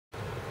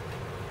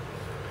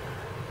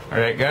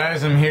Alright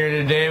guys, I'm here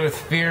today with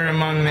Fear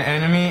Among the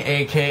Enemy,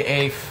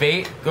 aka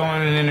Fate. Go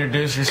on and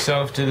introduce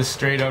yourself to the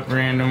straight up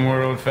random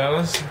world,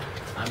 fellas.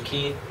 I'm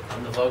Keith,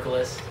 I'm the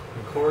vocalist.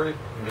 I'm Corey,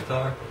 on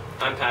guitar.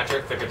 I'm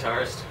Patrick, the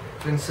guitarist.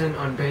 Vincent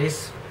on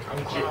bass.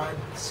 I'm Clyde,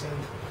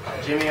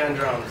 synth. Jimmy on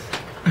drums.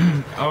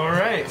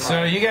 Alright,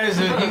 so you guys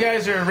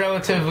are a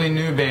relatively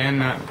new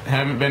band,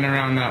 haven't been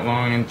around that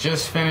long, and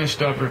just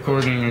finished up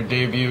recording your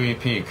debut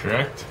EP,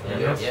 correct?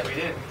 Yep. We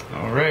did.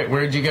 Alright,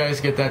 where'd you guys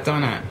get that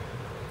done at?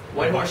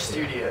 White Horse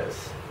Studios.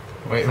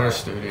 White Horse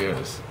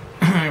Studios.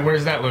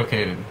 Where's that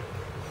located?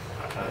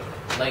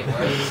 Lake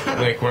Worth.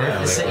 Lake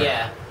Worth?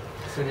 Yeah.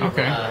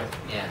 Okay.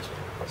 Yeah.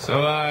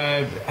 So,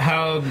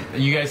 how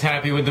you guys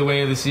happy with the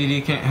way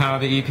the how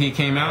the EP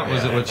came out?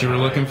 Was it what you were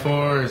looking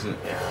for? Or is it?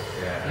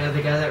 Yeah,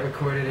 the guy that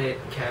recorded it,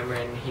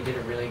 Cameron, he did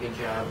a really good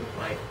job,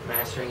 like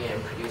mastering it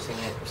and producing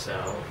it.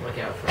 So look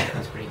out for it.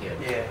 It's pretty good.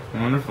 Yeah.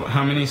 Wonderful.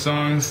 How many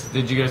songs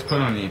did you guys put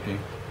on the EP?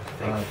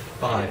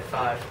 Five.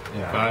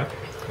 Yeah. 5.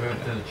 We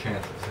haven't had a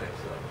chance to say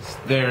so. Is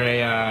there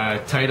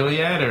a title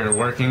yet, or a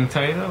working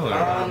title? Or?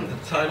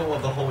 The title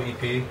of the whole EP,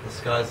 The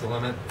Sky's the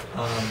Limit.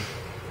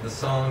 The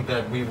song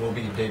that we will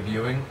be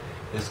debuting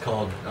is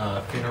called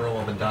Funeral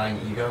of a Dying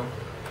Ego.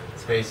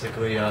 It's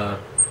basically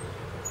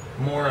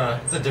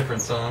it's a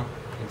different song.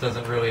 It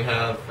doesn't really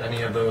have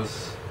any of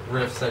those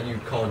riffs that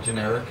you'd call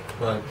generic,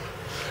 but,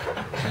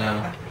 you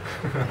know.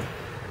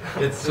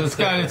 It's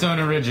got its own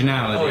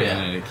originality Oh,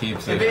 yeah. in it. It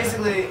keeps And it.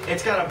 basically,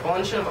 it's got a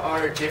bunch of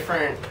our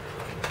different,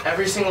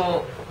 every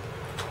single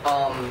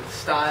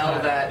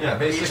style that Yeah, each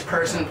basic-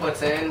 person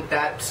puts in,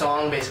 that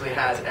song basically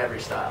has every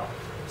style.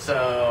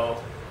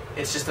 So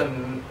it's just a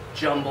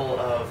jumble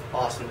of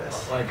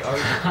awesomeness. Like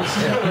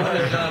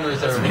other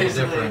genres are really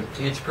basically- different.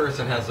 Each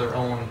person has their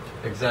own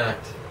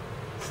exact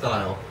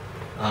style.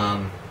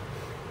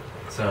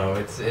 So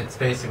it's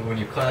basically when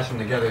you clash them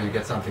together, you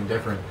get something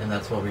different, and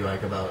that's what we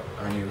like about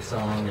our new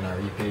song and our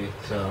EP.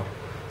 So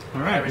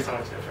All Every right.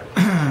 song's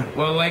different.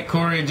 Well, like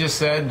Corey just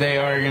said, they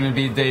are going to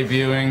be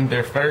debuting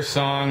their first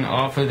song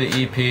off of the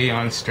EP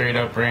on Straight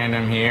Up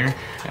Random here,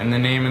 and the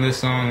name of the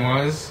song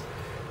was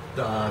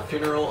the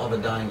Funeral of a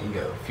Dying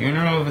Ego.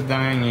 Funeral of a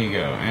Dying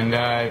Ego. And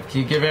can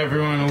you give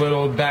everyone a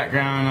little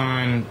background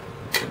on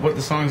what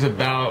the song's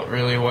about,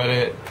 really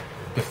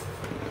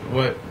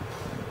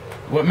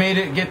what made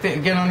it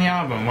get on the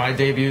album? Why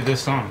debut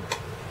this song?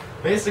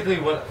 Basically,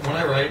 when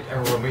I write,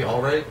 or when we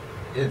all write,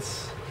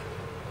 it's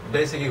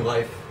basically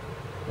life,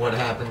 what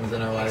happens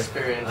in our life,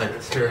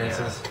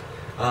 experiences.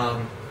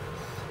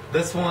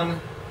 This one,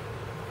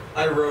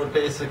 I wrote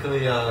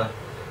basically. I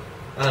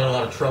had a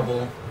lot of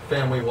trouble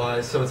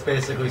family-wise, so it's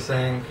basically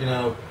saying, you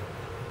know,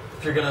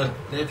 if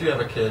you have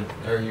a kid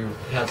or you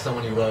have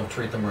someone you love,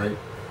 treat them right.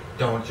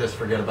 Don't just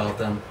forget about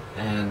them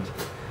and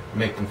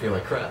make them feel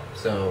like crap.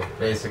 So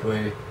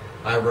basically,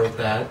 I wrote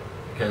that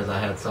because I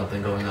had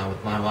something going on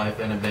with my life,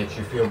 and it makes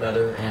you feel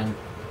better, and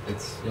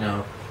it's, you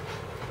know,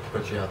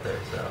 puts you out there.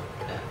 So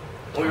yeah.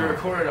 We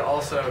recorded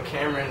also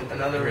Cameron.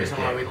 Another reason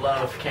why we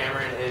love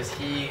Cameron is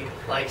he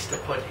likes to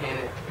put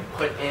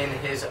in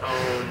his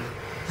own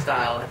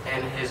style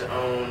and his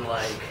own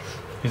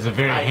He's a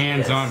very ideas.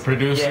 hands-on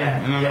producer.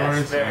 Yeah, in other yes,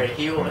 words. very.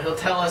 He'll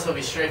tell us. He'll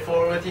be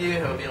straightforward with you.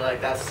 He'll be like,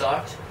 "That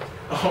sucked,"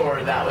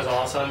 or "That was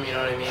awesome." You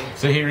know what I mean?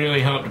 So he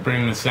really helped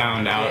bring the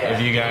sound out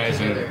of you guys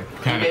and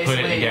kind of put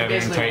it together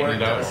and tighten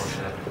it up.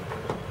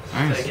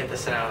 To get the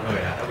sound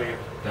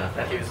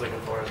that he was looking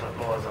for as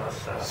well as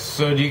us.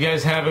 So do you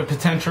guys have a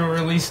potential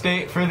release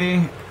date for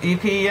the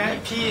EP yet?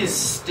 EP is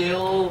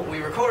still, we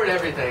recorded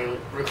everything.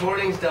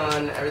 Recording's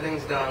done,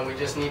 everything's done. We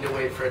just need to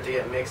wait for it to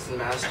get mixed and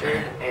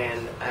mastered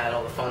and add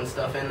all the fun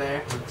stuff in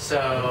there. I'm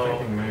So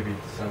thinking maybe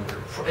December.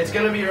 it's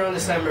going to be around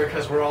December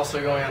because we're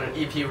also going on an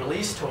EP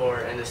release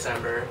tour in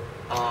December.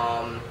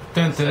 Dun,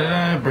 dun,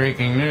 dun,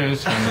 breaking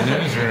news from the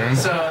newsroom.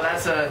 So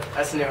that's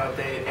a new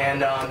update,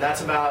 and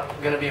that's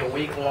about going to be a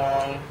week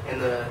long in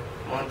the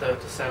month of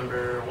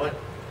December. What?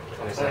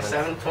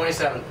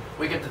 27th.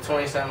 Week of the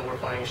 27th, we're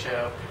playing a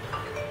show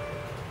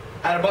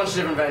at a bunch of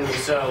different venues.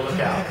 So look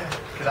out,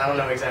 because I don't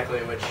know exactly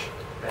which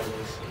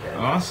venues yet.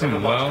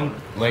 Awesome. Well,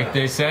 like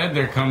they said,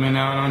 they're coming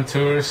out on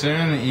tour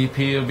soon. The EP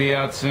will be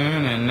out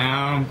soon, and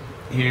now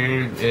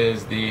here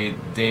is the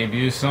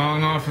debut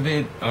song off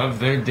of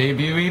their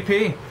debut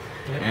EP.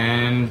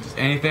 And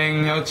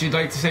anything else you'd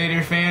like to say to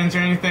your fans or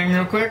anything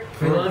real quick?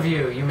 We love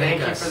you. You make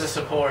Thank you us. for the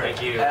support.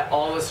 Thank you.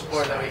 All the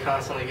support that we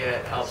constantly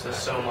get helps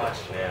us so much.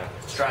 Yeah.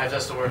 It drives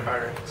us to work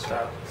harder.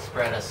 So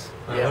Spread us.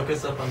 Yeah. Look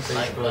us up on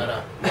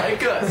Facebook.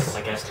 like us.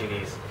 Like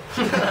STDs.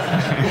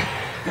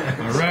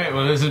 All right.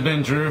 Well, this has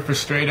been Drew for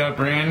Straight Up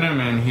Random,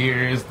 and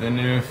here is the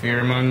new Fear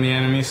Among the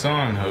Enemy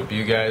song. Hope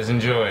you guys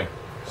enjoy.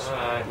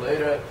 Bye.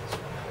 Later.